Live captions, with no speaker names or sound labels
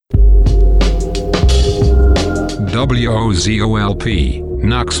WOZOLP,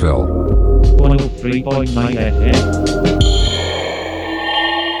 Knoxville. 103.9 FM.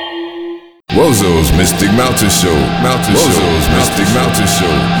 WOZO's Mystic Mountain Show. WOZO's Mystic Mountain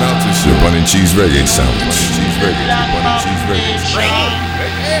Show. Your bun and cheese reggae sandwich.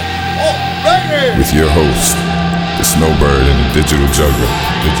 With your host, the Snowbird and the Digital Juggler.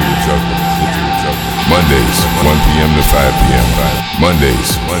 Mondays, 1 p.m. to 5 p.m. Mondays,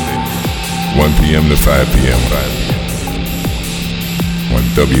 1 p.m. to 5 p.m. On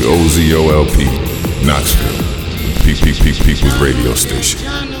WOZOLP, Knoxville, People's Radio Station.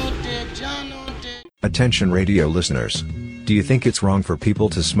 Attention radio listeners. Do you think it's wrong for people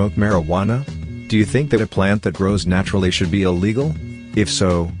to smoke marijuana? Do you think that a plant that grows naturally should be illegal? If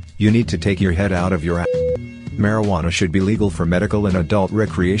so, you need to take your head out of your ass. Marijuana should be legal for medical and adult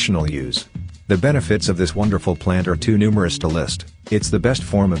recreational use. The benefits of this wonderful plant are too numerous to list. It's the best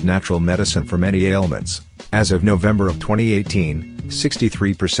form of natural medicine for many ailments. As of November of 2018,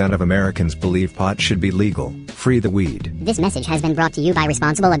 63% of Americans believe pot should be legal. Free the weed. This message has been brought to you by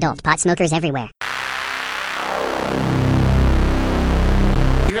responsible adult pot smokers everywhere.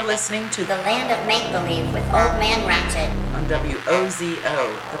 You're listening to The Land of Make-Believe with Old Man Ratchet on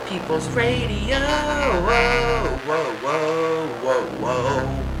WOZO, the People's Radio. Whoa, whoa, whoa, whoa, whoa,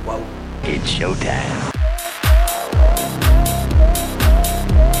 whoa. It's showtime.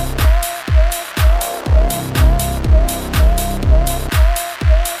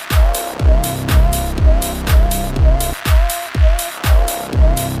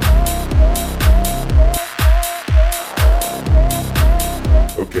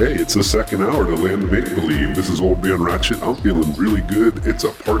 Okay, it's the second hour to Land of Make-Believe. This is Old Man Ratchet. I'm feeling really good. It's a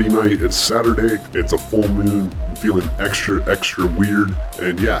party night. It's Saturday. It's a full moon. I'm feeling extra weird.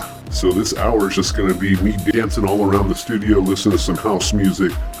 And yeah, so this hour is just going to be me dancing all around the studio, listening to some house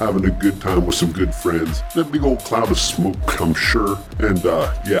music, having a good time with some good friends. That big old cloud of smoke, I'm sure. And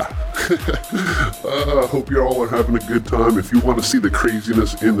yeah, hope you all are having a good time. If you want to see the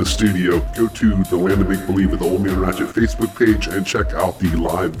craziness in the studio, go to the Land of Make-Believe with the Old Man Ratchet Facebook page and check out the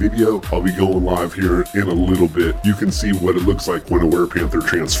live video. I'll be going live here in a little bit. You can see what it looks like when a werepanther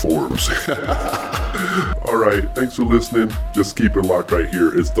transforms. Alright, thanks for listening. Just keep it locked right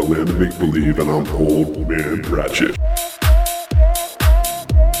here. It's the Land of Make-Believe and I'm Old Man Ratchet.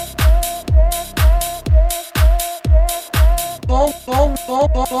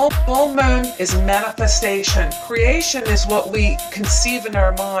 Full moon is manifestation. Creation is what we conceive in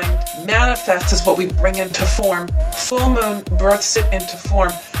our mind. Manifest is what we bring into form. Full moon births it into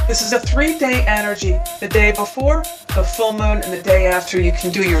form. This is a 3-day energy. The day before, the full moon, and the day after you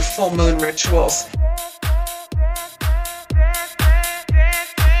can do your full moon rituals.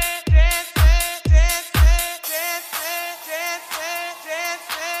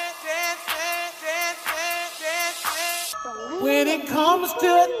 When it comes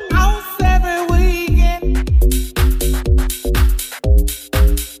to house every weekend,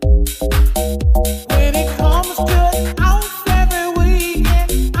 when it comes to house every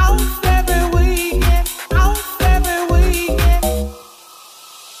weekend, house every weekend, house every weekend,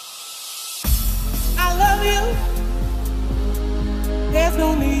 I love you. There's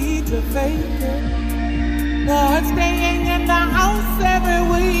no need to fake it. But staying in the house every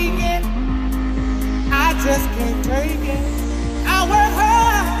weekend, I just can't take it. I work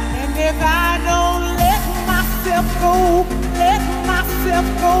hard, and if I don't let myself go, let myself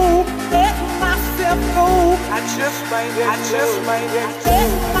go, let myself go, I just might get let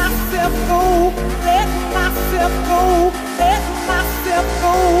myself go, let myself go, let myself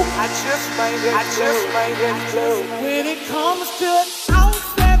go, I just might get when it comes to house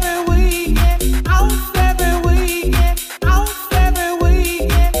every weekend, house every weekend, house every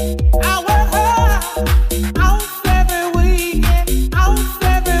weekend, I work hard, house every weekend, house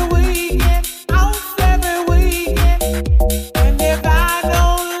every weekend, house every weekend, and if I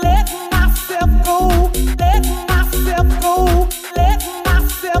don't let myself go, let myself go, let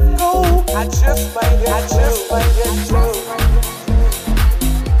myself go, I just might get house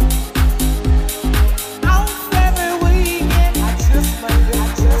every weekend, I just might get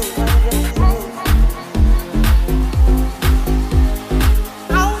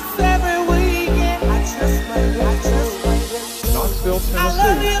house every weekend, I just might get Knoxville, I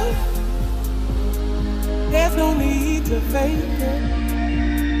love you. There's no need to fake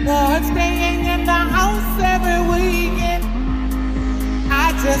it. But staying in the house every weekend,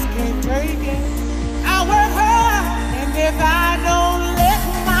 I just can't take it. I work hard, and if I don't let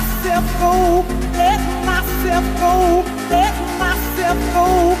myself go, let myself go, let myself go,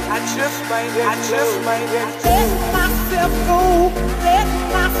 I just might let myself go, let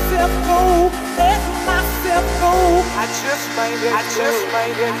myself go, let myself go, I just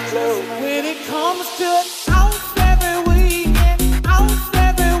made it blue. When it comes to house every weekend, house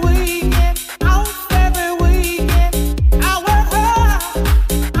every weekend, house every weekend, I work hard.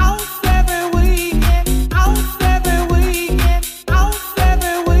 House every weekend, house every weekend, house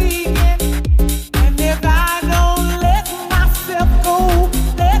every weekend. And if I don't let myself go,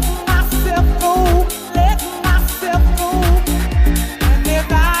 let myself go, let myself go. And if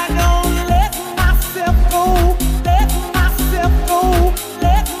I don't let myself go, let myself go,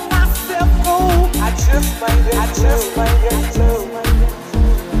 let myself go. I just made it blue.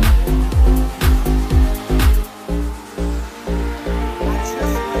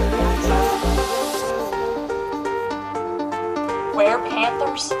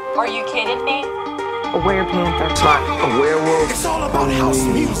 Were-panthers? Are you kidding me? A were-panther. It's like a werewolf. It's all about house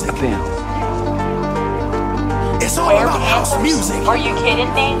music. A pimp. It's all about house music. Are you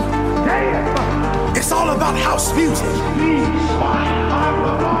kidding me? It's all about house music.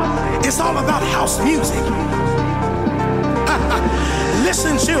 It's all about house music.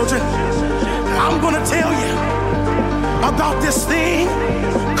 Listen, children, I'm gonna tell you about this thing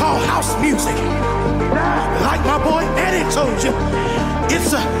called house music. Like my boy Eddie told you,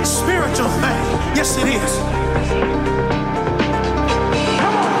 it's a spiritual thing. Yes, it is.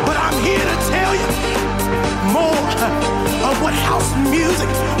 But I'm here to tell you more of what house music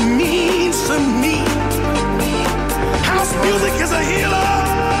means to me. House music is a healer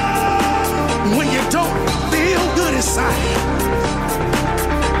when you don't feel good inside.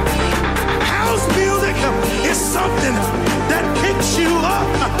 House music is something that picks you up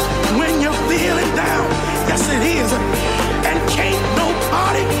when you're feeling down. Yes, it is. And can't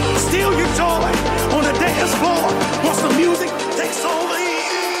nobody steal your joy on the dance floor once the music takes over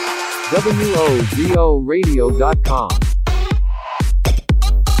here. WOZOradio.com.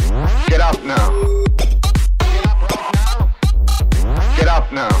 Get up now. Get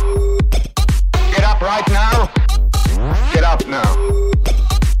up now. Get up right now. Get up now.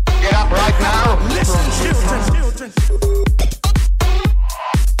 Get up right now. Listen, children.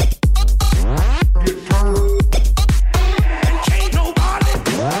 Get turned. And can't nobody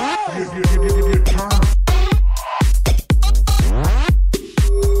Get turned.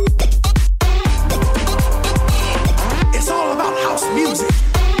 It's all about house music.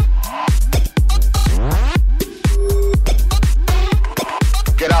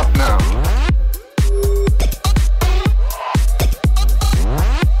 Get up now.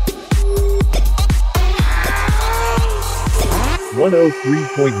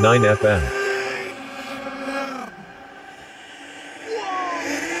 103.9 FM.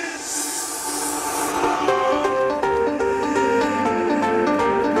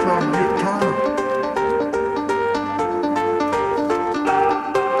 Trying to get turned.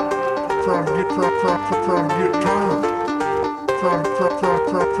 Trying to get turned. Trying to get turned.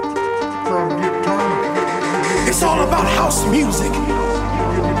 It's all about house music.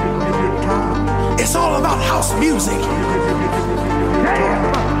 It's all about house music.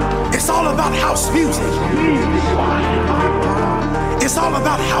 It's all about house music. It's all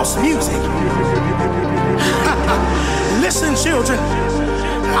about house music. Listen, children,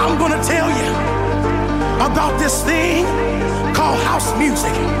 I'm gonna tell you about this thing called house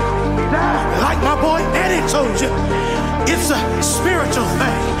music. Like my boy Eddie told you, it's a spiritual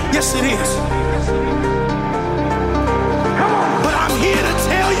thing. Yes, it is. But I'm here to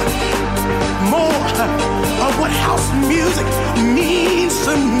tell you more of what house music means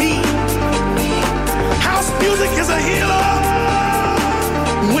to me. House music is a healer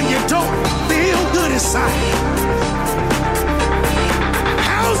when you don't feel good inside.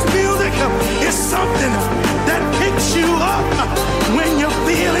 House music is something that picks you up when you're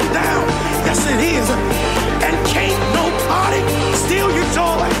feeling down. Yes, it is. And can't nobody steal your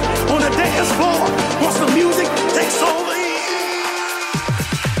joy on the dance floor once the music takes over here.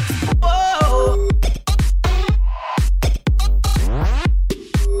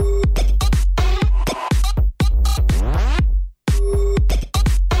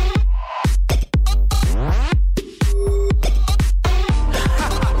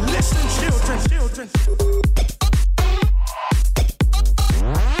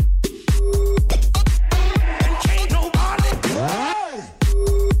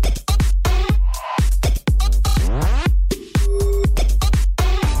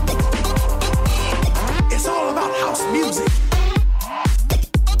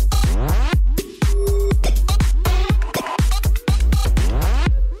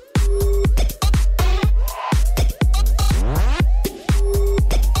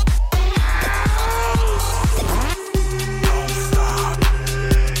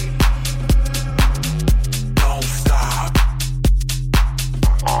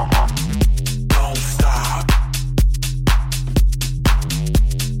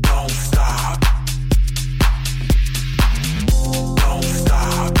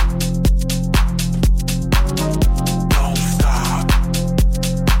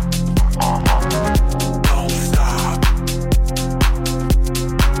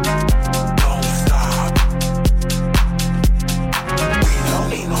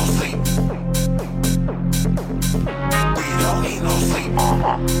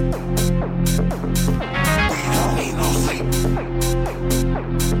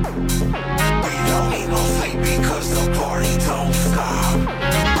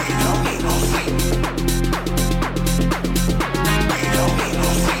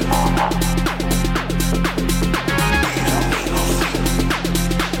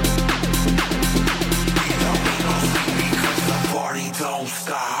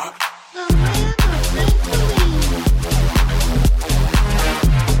 Don't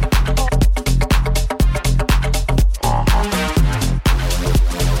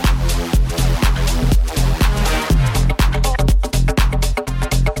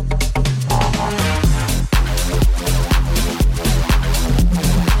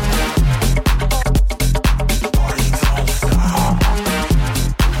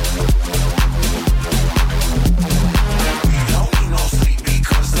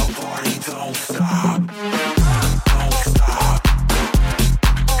stop.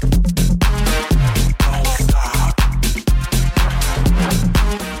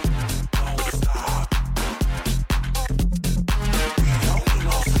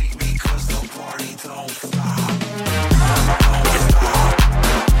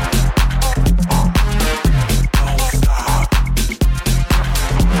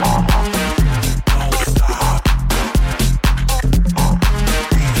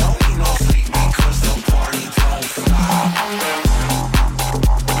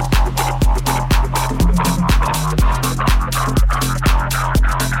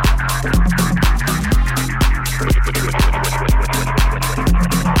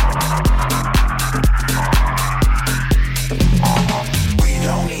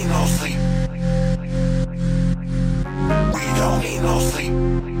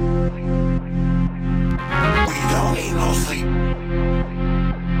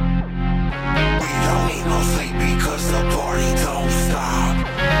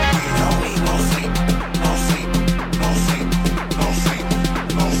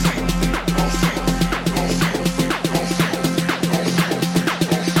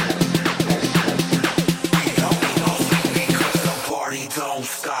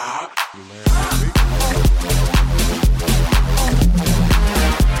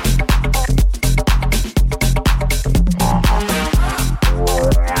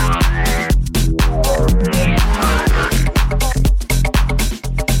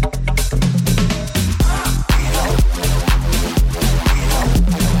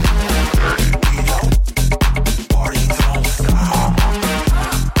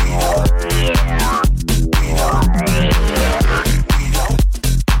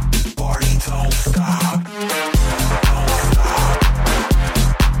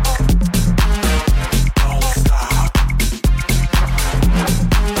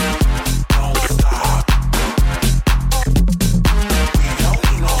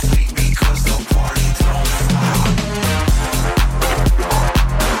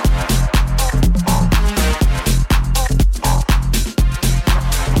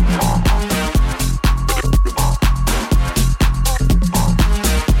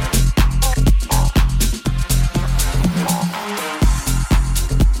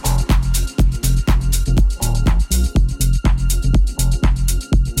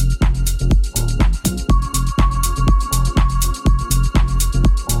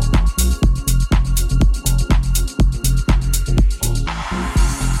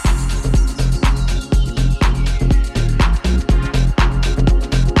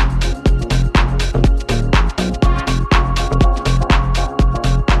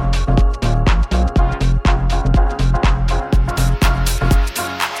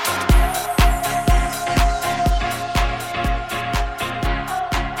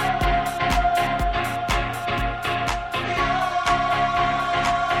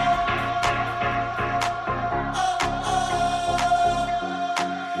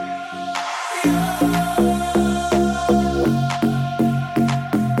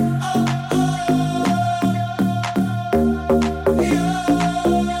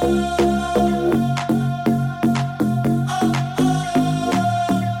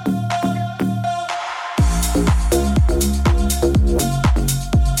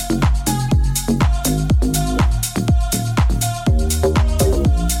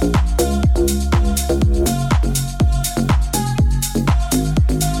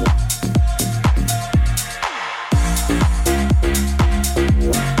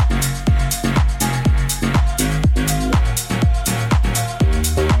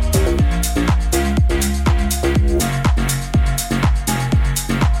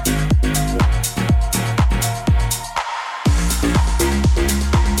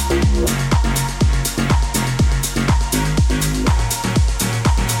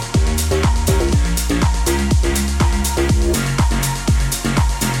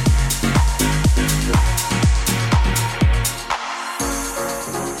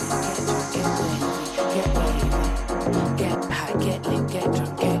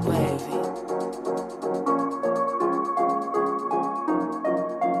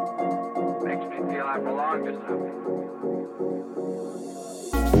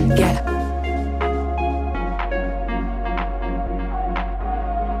 get.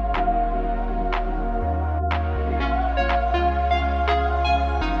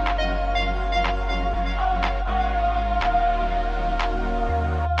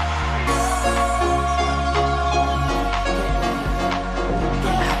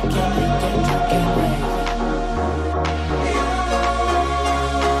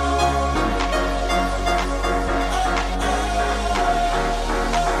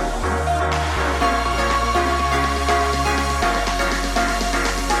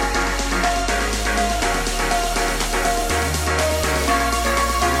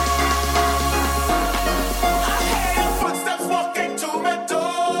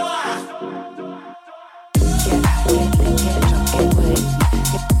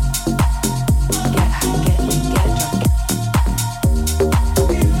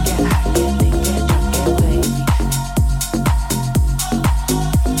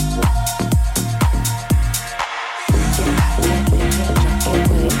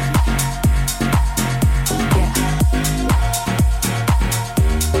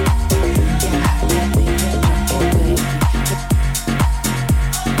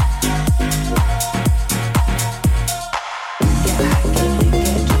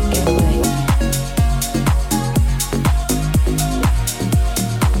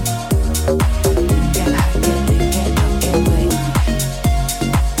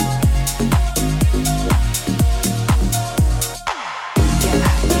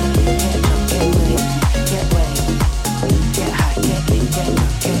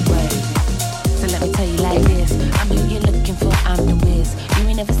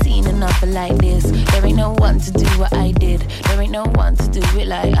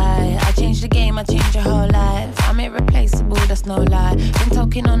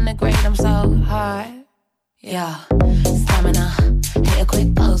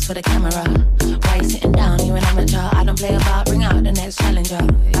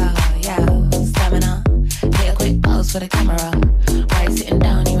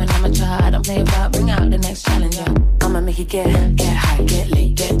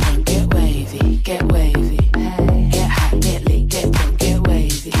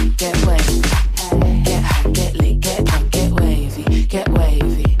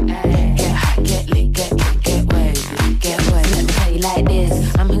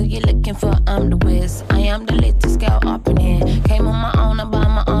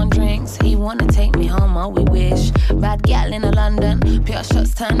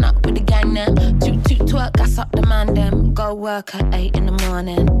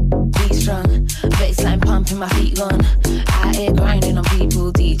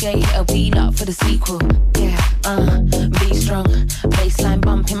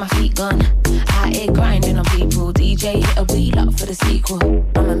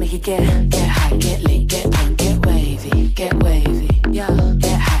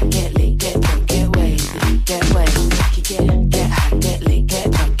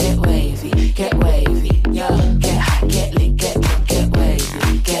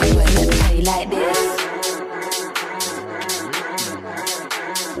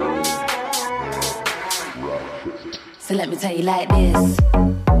 So let me tell you like this.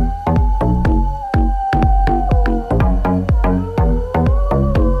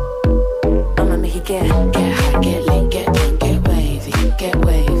 I'ma make it get high, get lit, get drunk, get wavy, get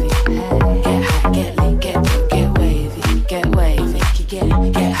wavy. Get high, get lit, get drunk, get wavy, get wavy. Make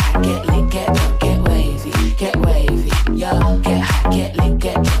it get high, get lit, get drunk, get wavy, get wavy. Yo, get high, get lit,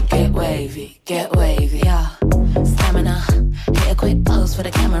 get drunk, get wavy, get wavy. Yo, stamina, hit a quick pose for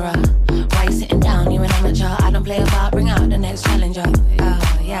the camera. Why you sitting down? You an amateur. I don't play about. Bring out the next challenger.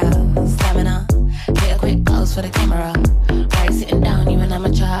 Yeah, stamina. Hit a quick pose for the camera. Why you sitting down? You an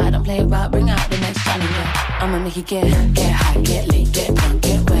amateur. I don't play about. Bring out the next challenger. I'ma make it get high, get lit, get drunk,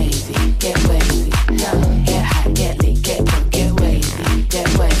 get wavy, get wavy. Yeah, get high, get lit, get drunk, get wavy, get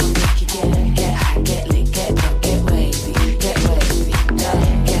wavy. Make it get high, get lit, get drunk, get wavy, get wavy.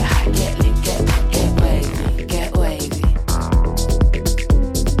 Yeah, get high, get lit, get drunk, get wavy, get wavy.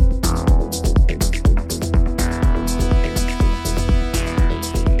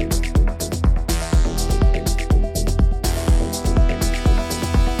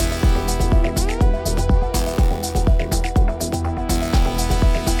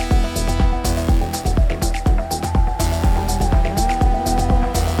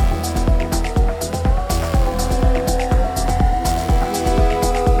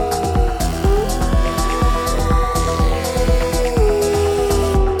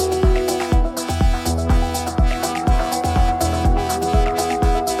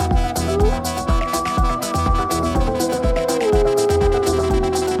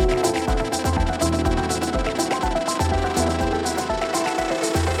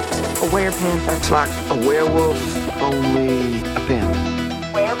 werepanther. It's like a werewolf, only a panther.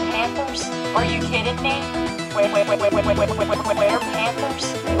 Werepanthers? Are you kidding me? Werepanthers?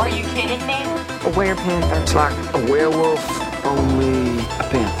 Are you kidding me? A werepanther. It's like a werewolf, only a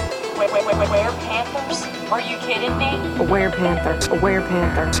panther. Werepanthers? Are you kidding me? A werepanther. A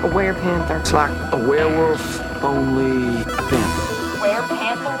werepanther. A werepanther. It's like a werewolf, only a panther.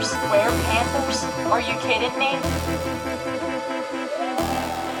 Werepanthers? Werepanthers? Are you kidding me?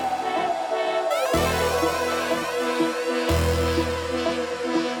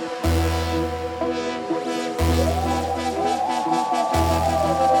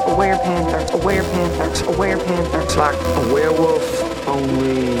 A werepanther. A werepanther. A werepanther. It's like a werewolf,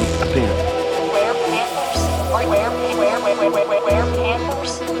 only a panther. Werepanthers?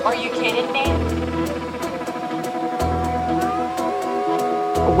 Werepanthers? Are you kidding me?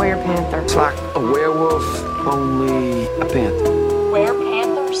 A werepanther. It's like a werewolf, only a panther.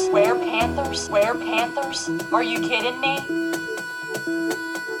 Werepanthers? Werepanthers? Werepanthers? Are you kidding me?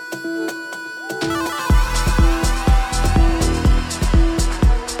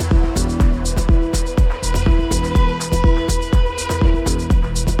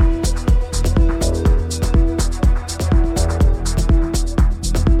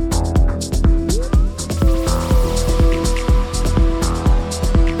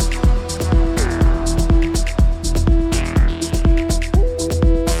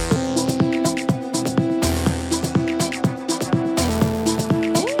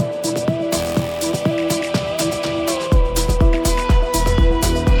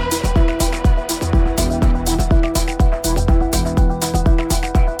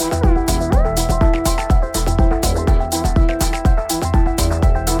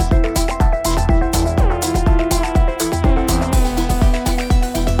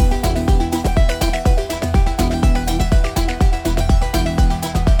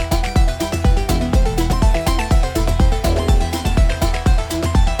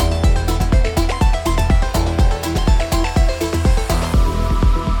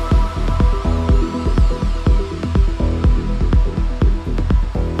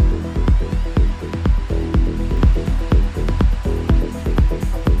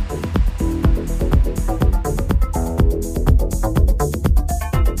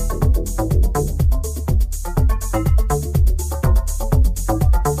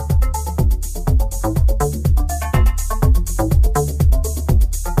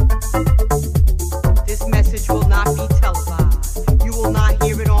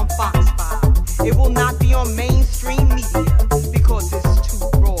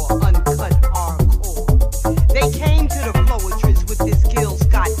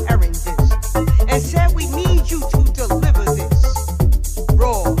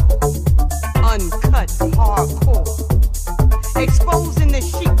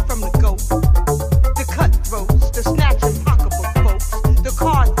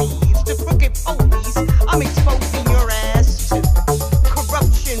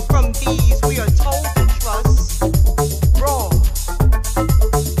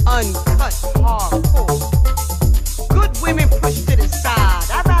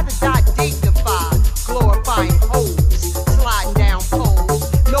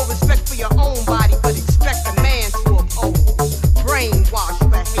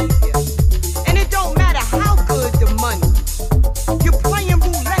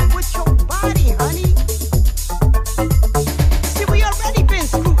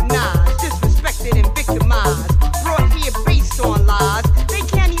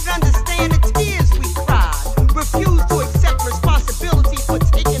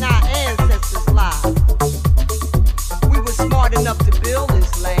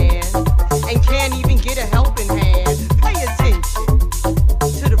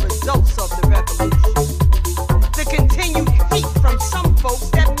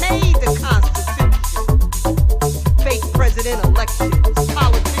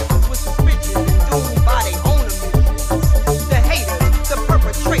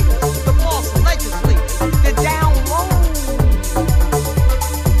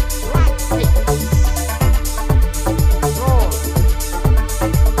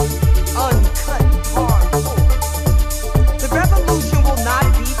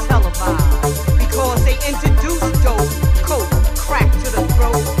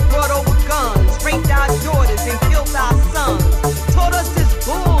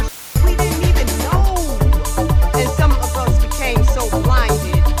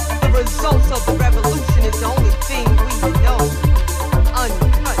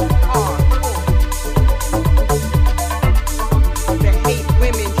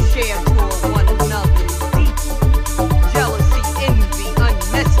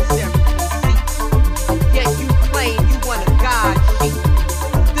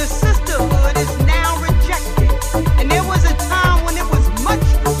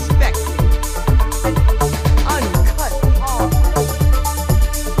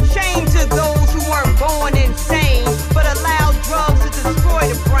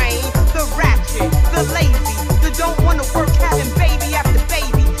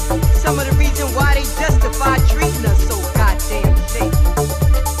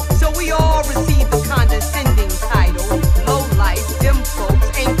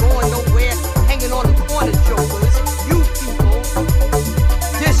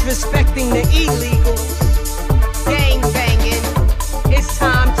 disrespecting the illegals, gang banging. It's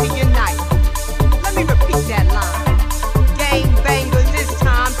time to unite. Let me repeat that line. Gang bangers, it's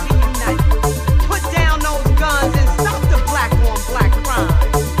time to unite. Put down those guns and stop the black on black crime.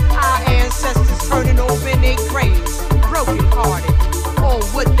 Our ancestors turning over in their graves, broken hearted, on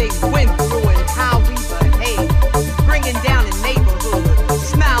what they went through and how we behave. Bringing down the neighborhood,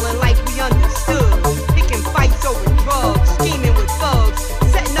 smiling like we understood. Picking fights over drugs, scheming with thugs,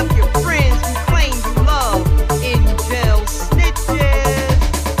 setting up your friends you claim you love. In jail snitches,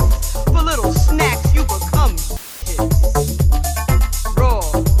 for little snacks you become raw,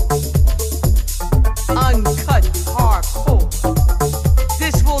 uncut, hardcore.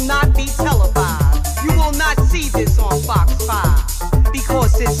 This will not be televised. You will not see this on Fox 5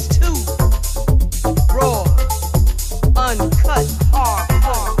 because it's too raw, uncut, hardcore.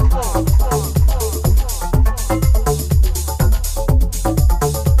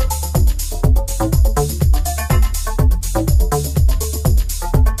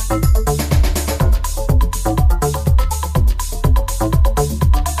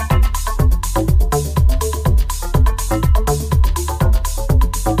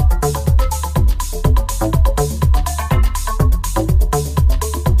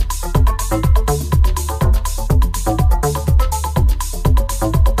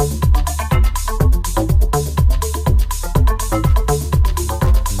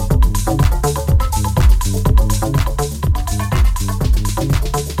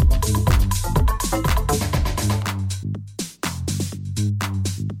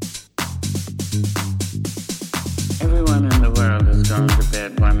 Everyone in the world has gone to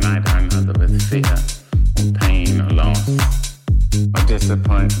bed one night or another with fear, or pain, or loss, or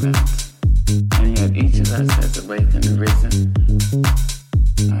disappointment. And yet each of us has awakened and risen,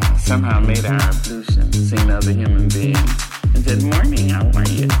 somehow made our ablution, seen other human beings, and said, "Morning, how are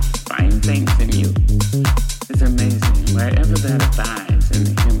you? Fine, thanks, and you?" It's amazing. Wherever that abides in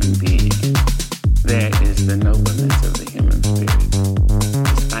the human being, there is the nobleness of the human spirit.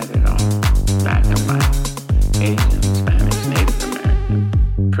 Despite it all, black and white, Asian, Spanish, Native American,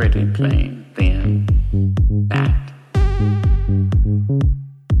 pretty, plain, thin, fat,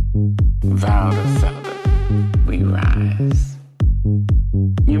 vow to celibate, we rise.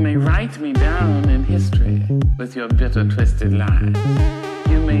 You may write me down in history with your bitter, twisted lies.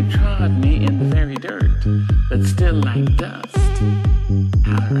 You may trod me in the very dirt, but still like dust,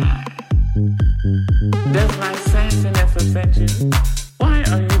 I'll rise. Does my sassiness upset you? Why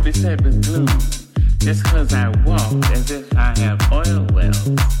are you beset with gloom? Just 'cause I walk as if I have oil wells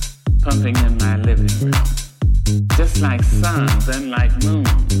pumping in my living room. Just like suns and like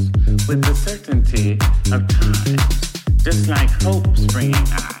moons, with the certainty of time. Just like hope springing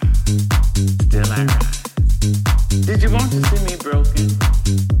high, still I rise. Did you want to see me broken?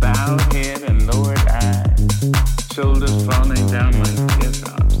 Bowed head and lowered eyes, shoulders falling down like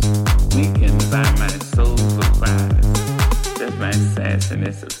teardrops, weakened by my soulful cries. Does my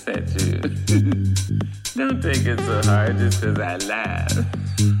sassiness upset you? Don't take it so hard just 'cause I laugh.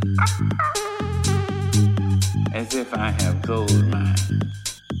 As if I have gold mines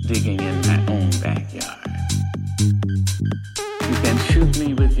digging in my own backyard. You can shoot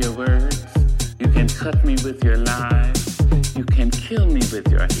me with your words. You can cut me with your lies. You can kill me with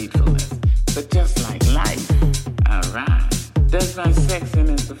your hatefulness. But just like life, I rise. Does my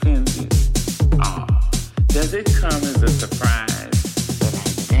sexiness offend you? Oh, does it come as a surprise that I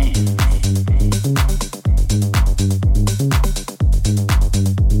dance?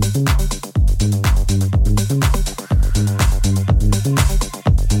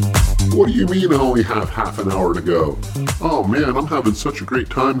 What do you mean I only have half an hour to go? Oh man, I'm having such a great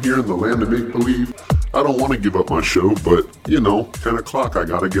time here in the land of make-believe. I don't want to give up my show, but, 10 o'clock I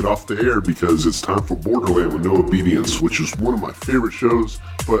gotta get off the air because it's time for Borderland with No Obedience, which is one of my favorite shows,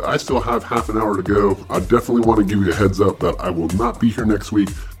 but I still have half an hour to go. I definitely want to give you a heads up that I will not be here next week,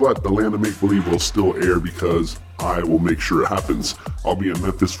 but the land of make-believe will still air because I will make sure it happens. I'll be in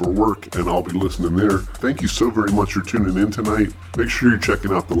Memphis for work and I'll be listening there. Thank you so very much for tuning in tonight. Make sure you're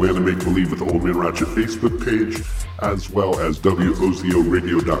checking out the Land of Make-Believe with the Old Man Ratchet Facebook page, as well as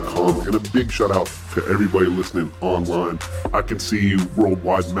WOZOradio.com. And a big shout out to everybody listening online. I can see you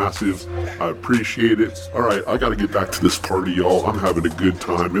worldwide massive. I appreciate it. All right, I got to get back to this party, y'all. I'm having a good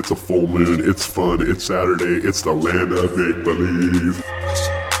time. It's a full moon. It's fun. It's Saturday. It's the Land of Make-Believe.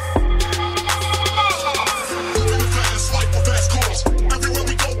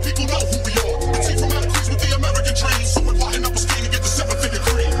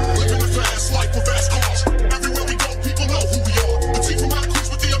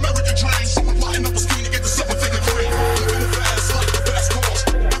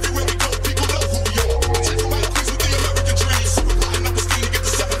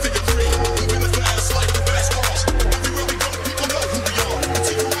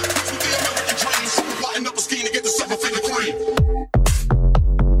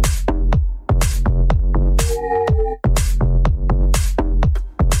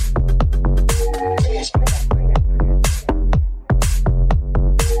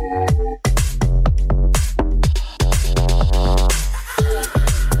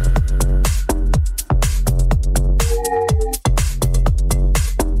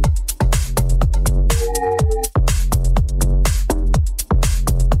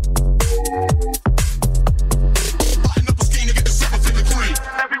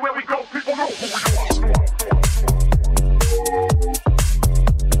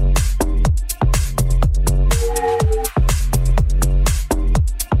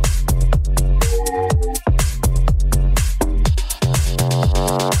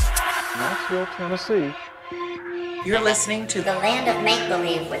 Knoxville, Tennessee. You're listening to The Land of Make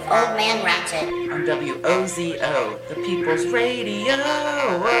Believe with Old Man Ratchet on WOZO, the People's Radio.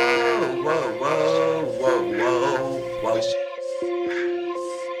 Whoa, whoa, whoa, whoa, whoa, whoa.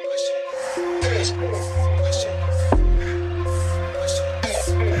 People's Radio. People's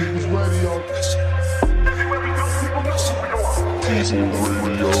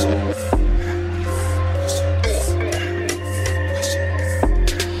Radio.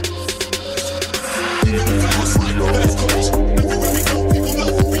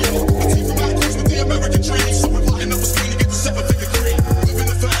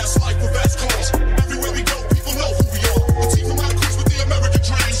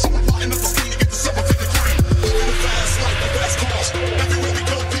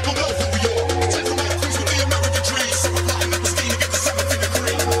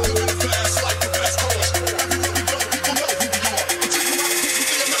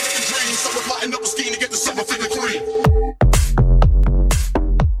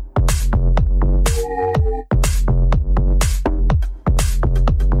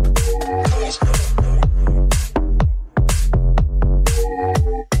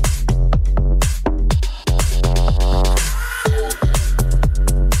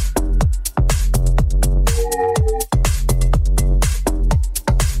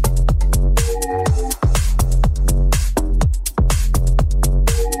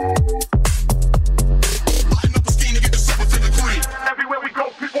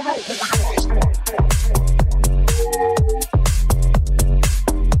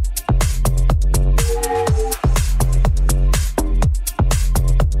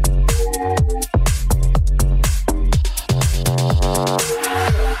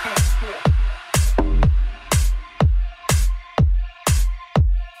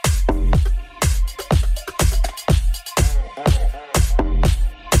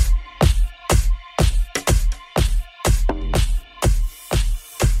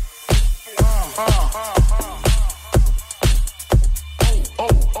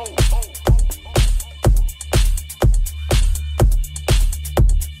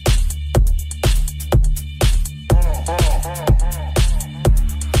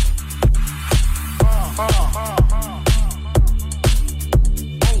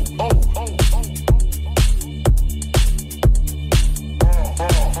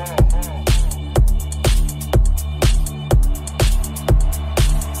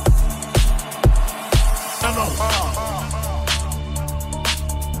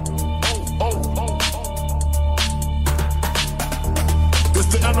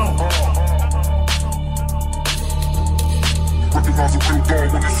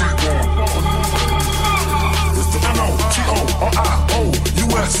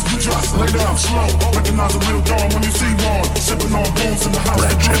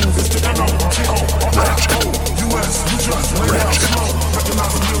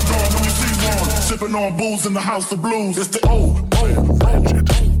 In the house of blues, it's the Old Man Ratchet.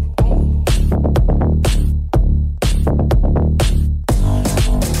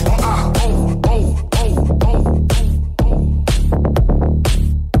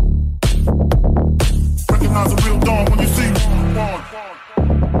 Recognize a real dawn when you see one.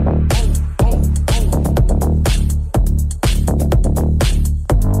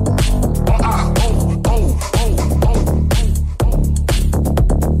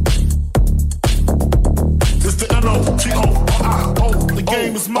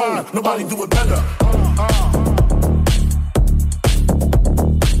 Nobody do it better.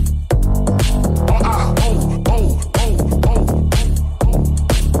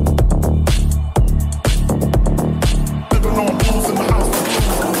 Living on blues in the house.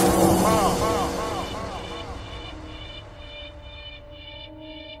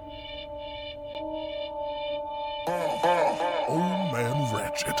 Old Man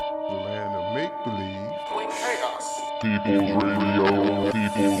Ratchet. The land of make believe. Chaos. People's Radio.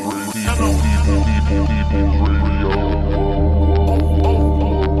 People's Radio. People's Radio.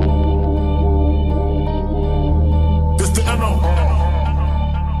 It's the NO.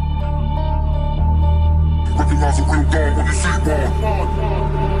 Recognize a real dog when you see one.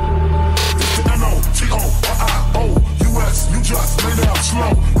 It's the NOTORIO. US, you just lay down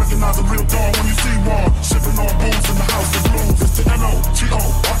slow. Recognize a real dog when you see one. Sipping on booze in the house of blues. It's the NOTORIO.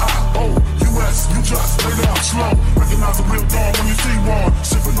 US, you just lay down slow. Recognize a real dog when you see one.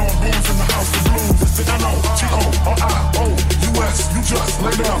 Sipping on booze in the house of blues. It's the NOTORIO. US, you just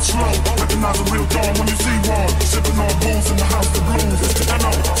lay down slow. Recognize a real dog when you see one. Sipping on booze in the house of blues. It's the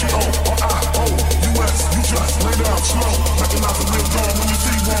NOTORIO. US, you just lay down slow. Recognize a real dog when you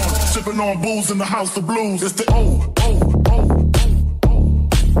see one. Sipping on booze in the house of blues. It's the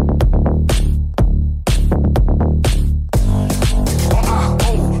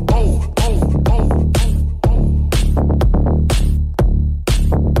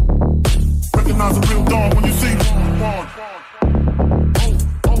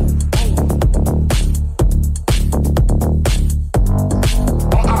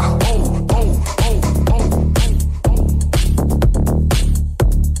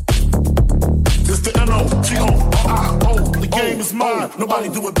time. Nobody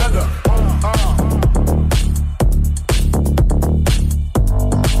do it better.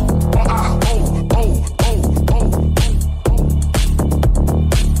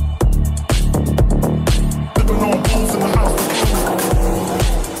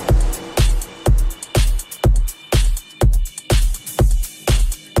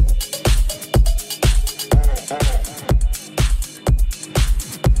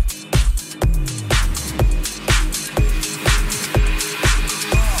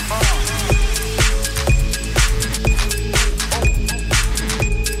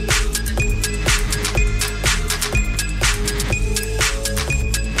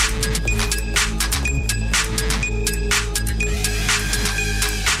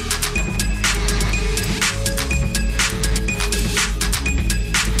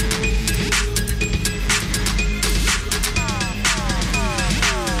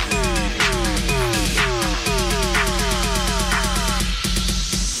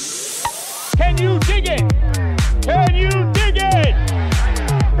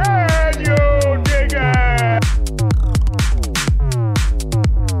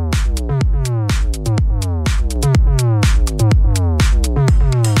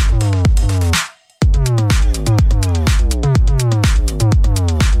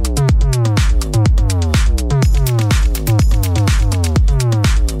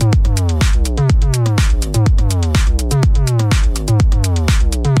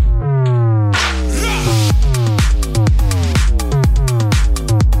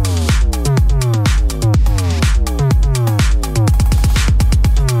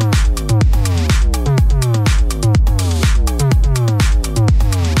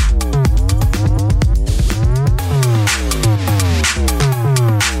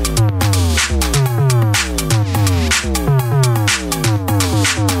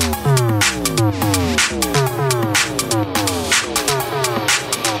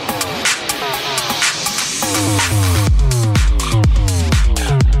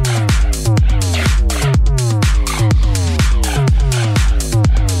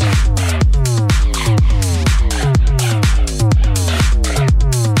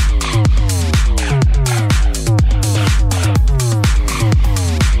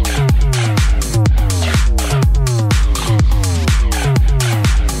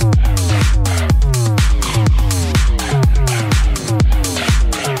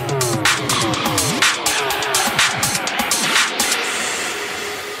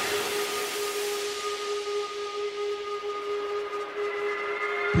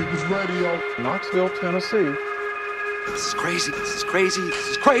 People's Radio, Knoxville, Tennessee. This is crazy, this is crazy, this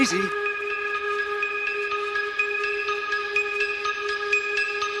is crazy.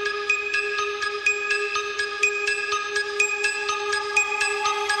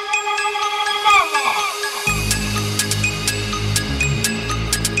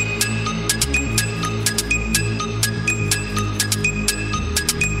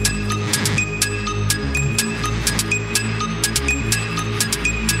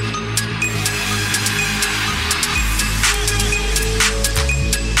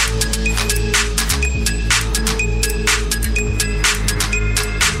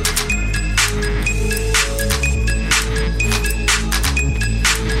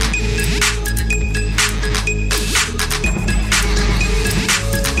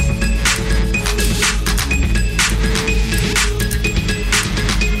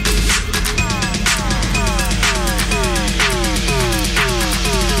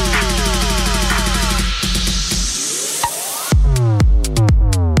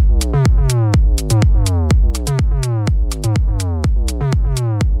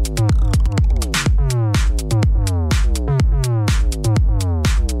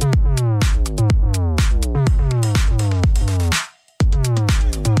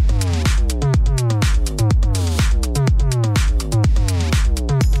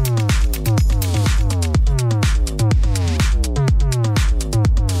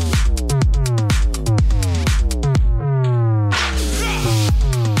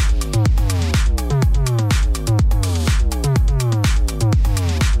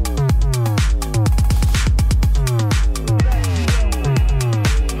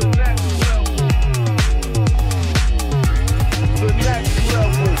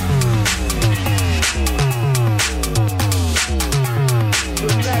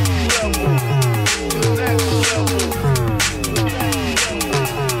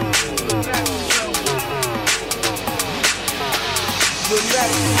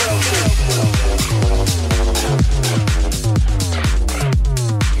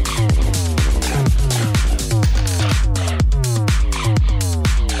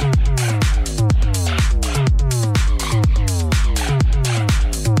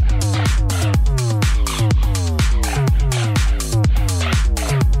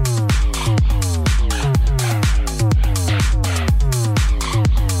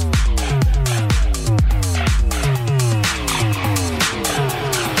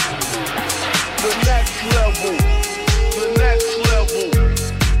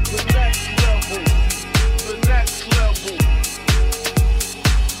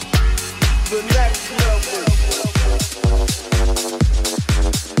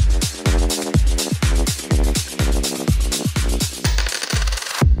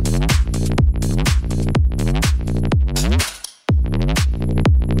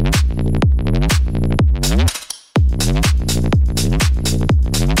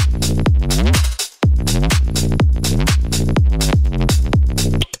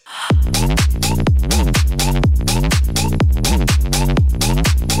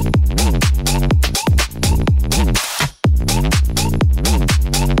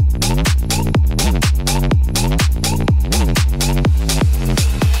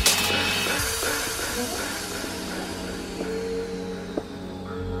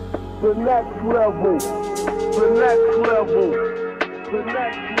 next level, the next level, the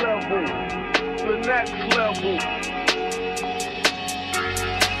next level, the next level,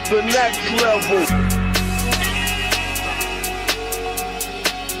 the next level,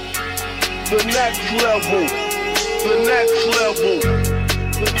 the next level, the next level,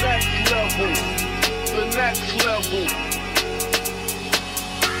 the next level, the next level,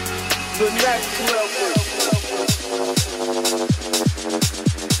 the next level.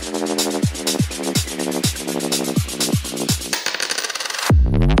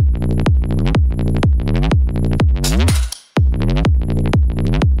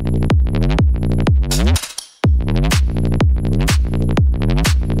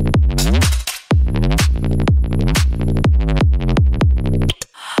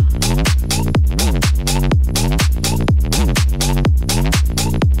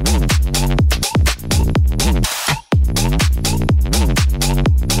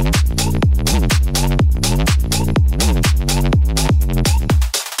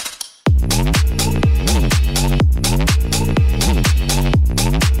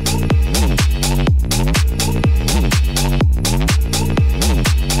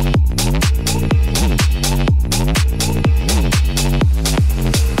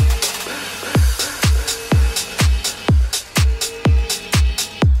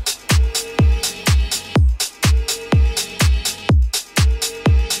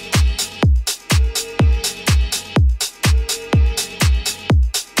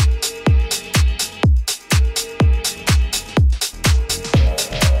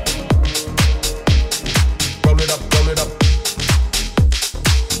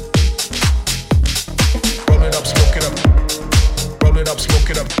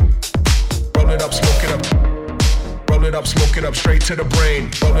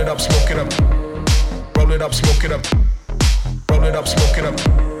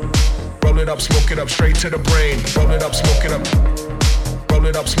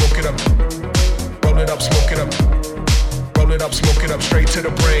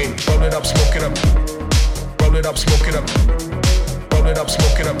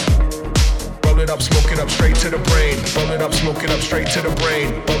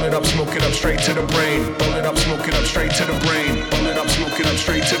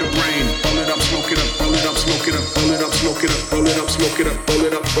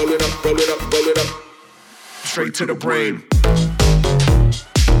 Straight to the brain.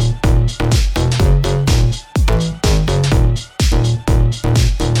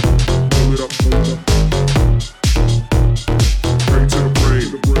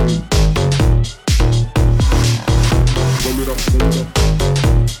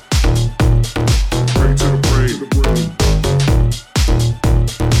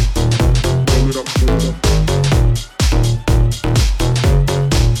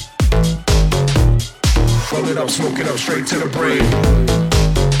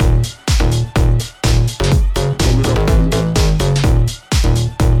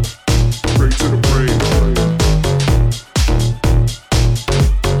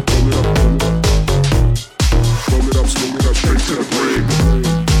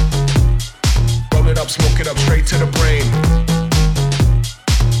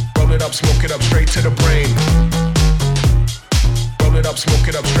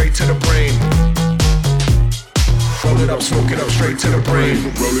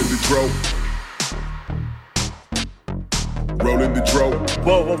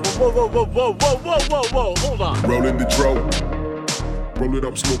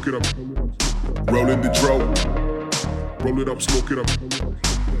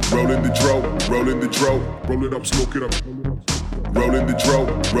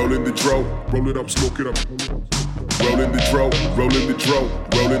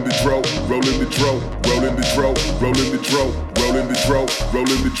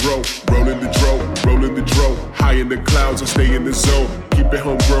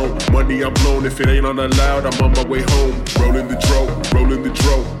 Allowed, I'm on my way home. Rolling the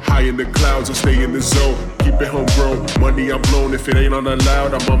dro. High in the clouds, I stay in the zone. Keep it homegrown. Money I'm blown. If it ain't on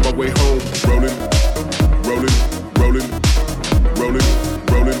allowed, I'm on my way home. Rolling. Roll it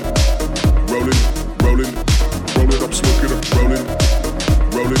up, smoke it up.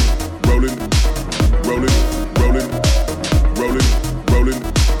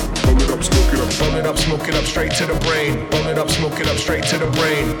 Rolling. Roll it up, smoke it up, straight to the brain. Roll it up, smoke it up, straight to the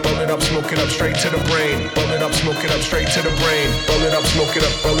brain. Roll it up, smoke it up, straight to the brain. Roll it up, smoke it up, straight to the brain. Roll it up, smoke it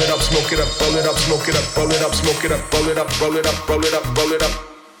up, roll it up, smoke it up, roll it up, smoke it up, roll it up, smoke it up, roll it up, roll it up, roll it up, roll it up,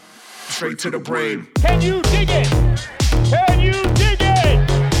 straight to the brain. Can you dig it? Can you dig it?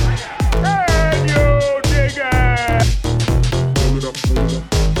 Can you dig it? Roll it up, roll it up.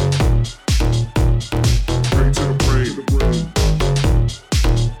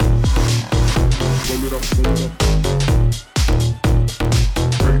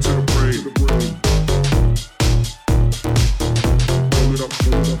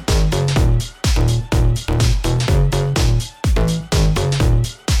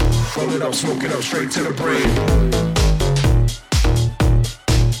 Bubble it up, smoke it up, straight to the brain.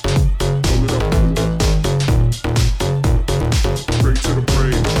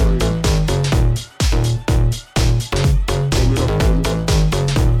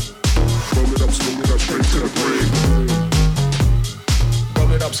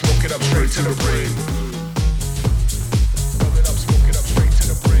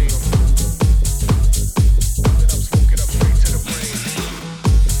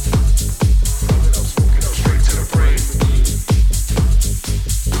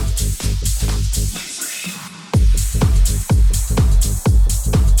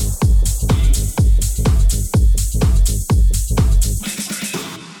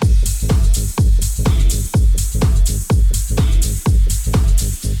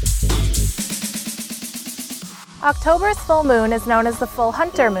 October's full moon is known as the full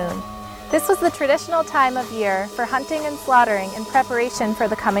hunter moon. This was the traditional time of year for hunting and slaughtering in preparation for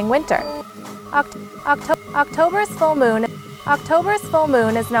the coming winter. October's full moon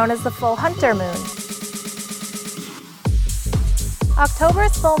is known as the full hunter moon.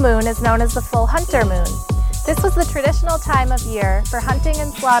 October's full moon is known as the full hunter moon. This was the traditional time of year for hunting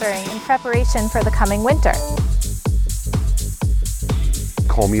and slaughtering in preparation for the coming winter.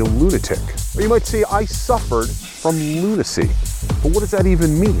 Call me a lunatic. Or you might say I suffered from lunacy. But what does that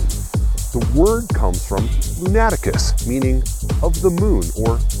even mean? The word comes from lunaticus, meaning of the moon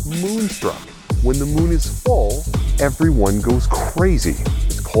or moonstruck. When the moon is full, everyone goes crazy.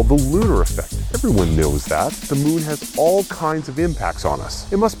 It's called the lunar effect. Everyone knows that. The moon has all kinds of impacts on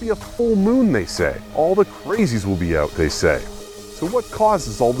us. It must be a full moon, they say. All the crazies will be out, they say. So what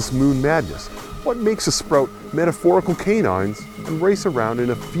causes all this moon madness? What makes us sprout metaphorical canines and race around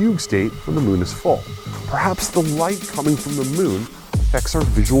in a fugue state when the moon is full? Perhaps the light coming from the moon affects our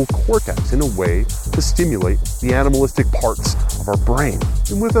visual cortex in a way to stimulate the animalistic parts of our brain.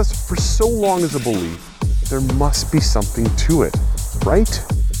 Been with us for so long as a belief, there must be something to it, right?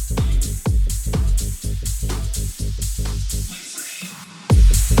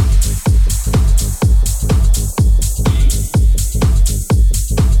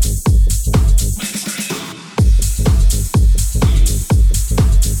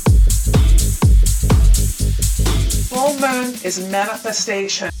 Is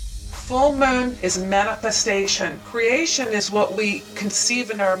manifestation. Full moon is manifestation. Creation is what we conceive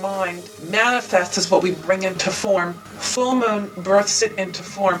in our mind. Manifest is what we bring into form. Full moon births it into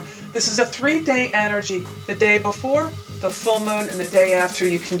form. This is a 3-day energy. The day before, the full moon, and the day after,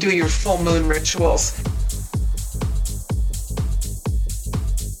 you can do your full moon rituals.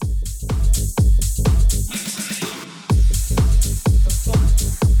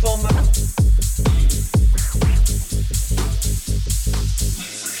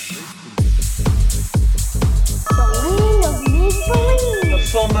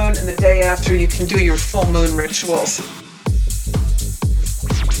 And the day after, you can do your full moon rituals.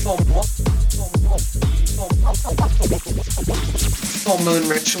 Full moon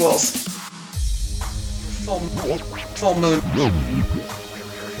rituals. Full moon.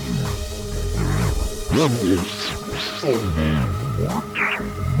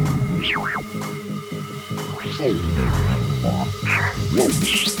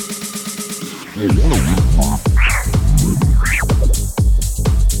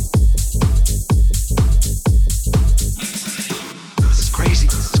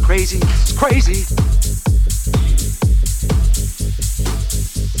 Crazy, it's crazy.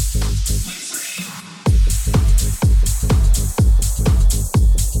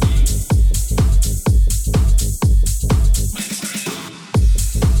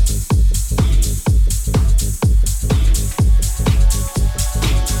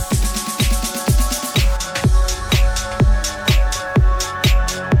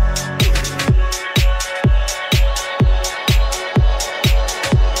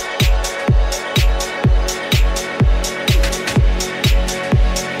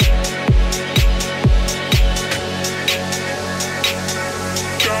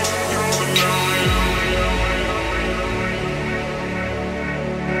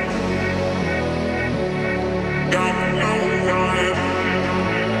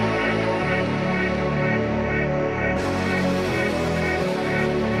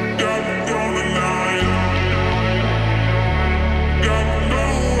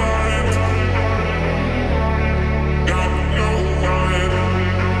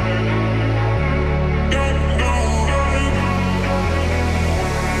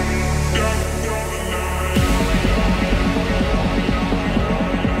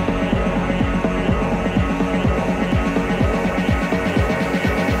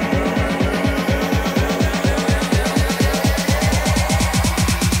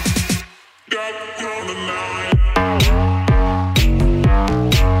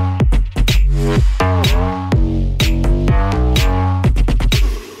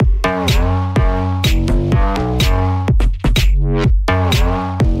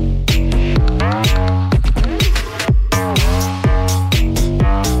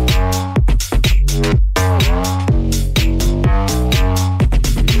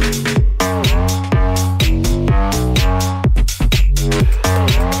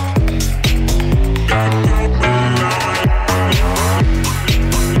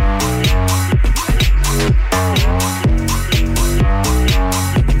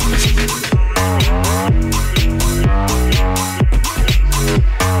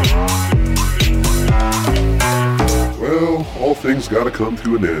 everything's got to come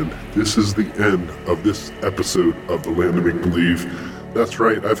to an end. This is the end of this episode of The Land of Make Believe. That's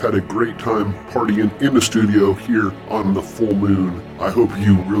right, I've had a great time partying in the studio here on the full moon. I hope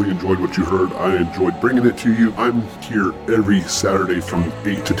you really enjoyed what you heard. I enjoyed bringing it to you. I'm here every Saturday from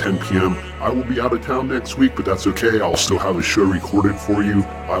 8 to 10 p.m. I will be out of town next week, but that's okay. I'll still have a show recorded for you.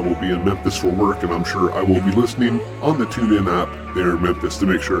 I will be in Memphis for work, and I'm sure I will be listening on the TuneIn app there in Memphis to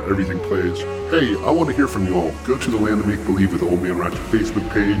make sure everything plays. Hey, I want to hear from you all. Go to the Land of Make Believe with Old Man Ratchet Facebook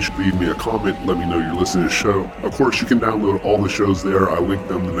page. Leave me a comment. Let me know you're listening to the show. Of course, you can download all the shows there. I link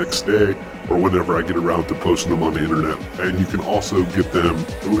them the next day or whenever I get around to posting them on the internet. And you can also get them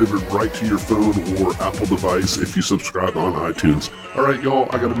delivered right to your phone or Apple device if you subscribe on iTunes. All right, y'all,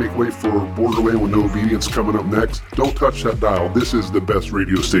 I got to make way for Borderland with No Obedience coming up next. Don't touch that dial. This is the best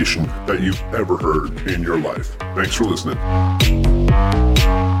radio station that you've ever heard in your life. Thanks for listening.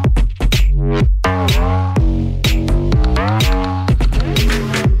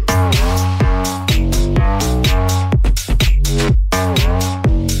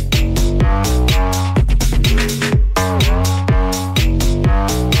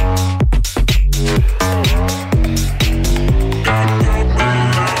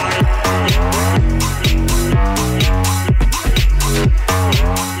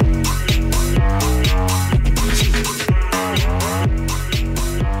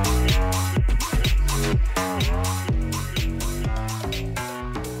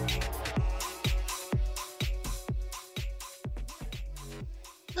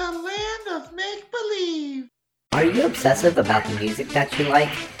 Are you obsessive about the music that you like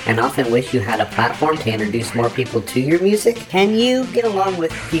and often wish you had a platform to introduce more people to your music? Can you get along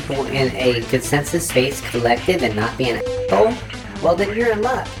with people in a consensus-based collective and not be an asshole? Well, then you're in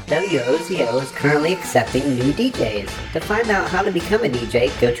luck. WOZO is currently accepting new DJs. To find out how to become a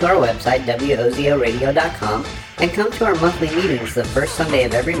DJ, go to our website, WOZOradio.com, and come to our monthly meetings the first Sunday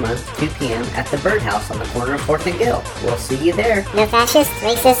of every month, 2 p.m. at the Birdhouse on the corner of 4th and Gill. We'll see you there. No fascist,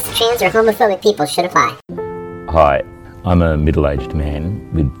 racist, trans, or homophobic people should apply. Hi, I'm a middle-aged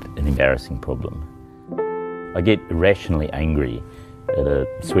man with an embarrassing problem. I get irrationally angry at a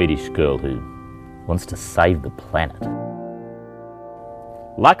Swedish girl who wants to save the planet.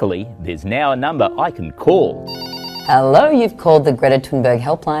 Luckily, there's now a number I can call. Hello, you've called the Greta Thunberg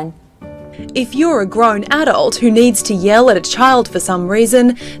helpline. If you're a grown adult who needs to yell at a child for some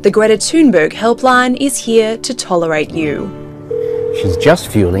reason, the Greta Thunberg helpline is here to tolerate you. She's just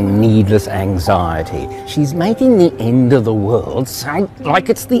fueling needless anxiety. She's making the end of the world sound like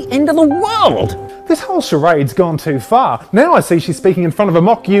it's the end of the world. This whole charade's gone too far. Now I see she's speaking in front of a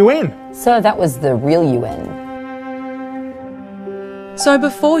mock UN. So that was the real UN. So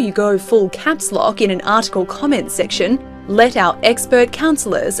before you go full caps lock in an article comment section, let our expert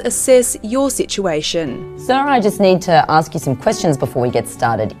counsellors assess your situation. Sir, I just need to ask you some questions before we get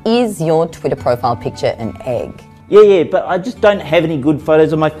started. Is your Twitter profile picture an egg? Yeah, but I just don't have any good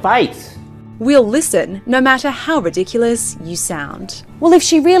photos of my face. We'll listen, no matter how ridiculous you sound. Well, if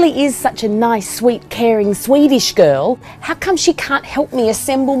she really is such a nice, sweet, caring Swedish girl, how come she can't help me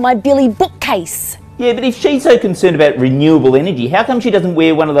assemble my Billy bookcase? Yeah, but if she's so concerned about renewable energy, how come she doesn't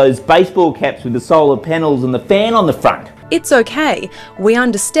wear one of those baseball caps with the solar panels and the fan on the front? It's okay. We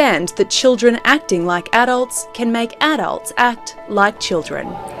understand that children acting like adults can make adults act like children.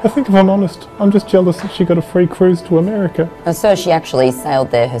 I think if I'm honest, I'm just jealous that she got a free cruise to America. Oh, so she actually sailed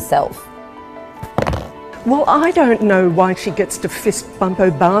there herself. Well, I don't know why she gets to fist bump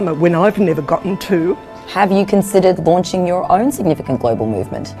Obama when I've never gotten to. Have you considered launching your own significant global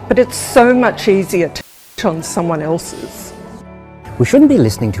movement? But it's so much easier to on someone else's. We shouldn't be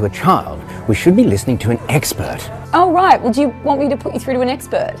listening to a child. We should be listening to an expert. Oh, right. Would you want me to put you through to an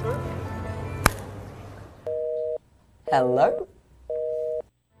expert? Hello?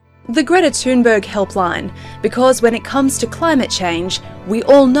 The Greta Thunberg helpline, because when it comes to climate change, we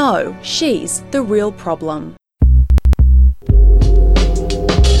all know she's the real problem.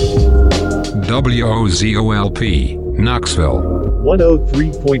 WOZOLP, Knoxville.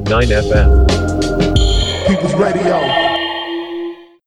 103.9 FM. People's Radio.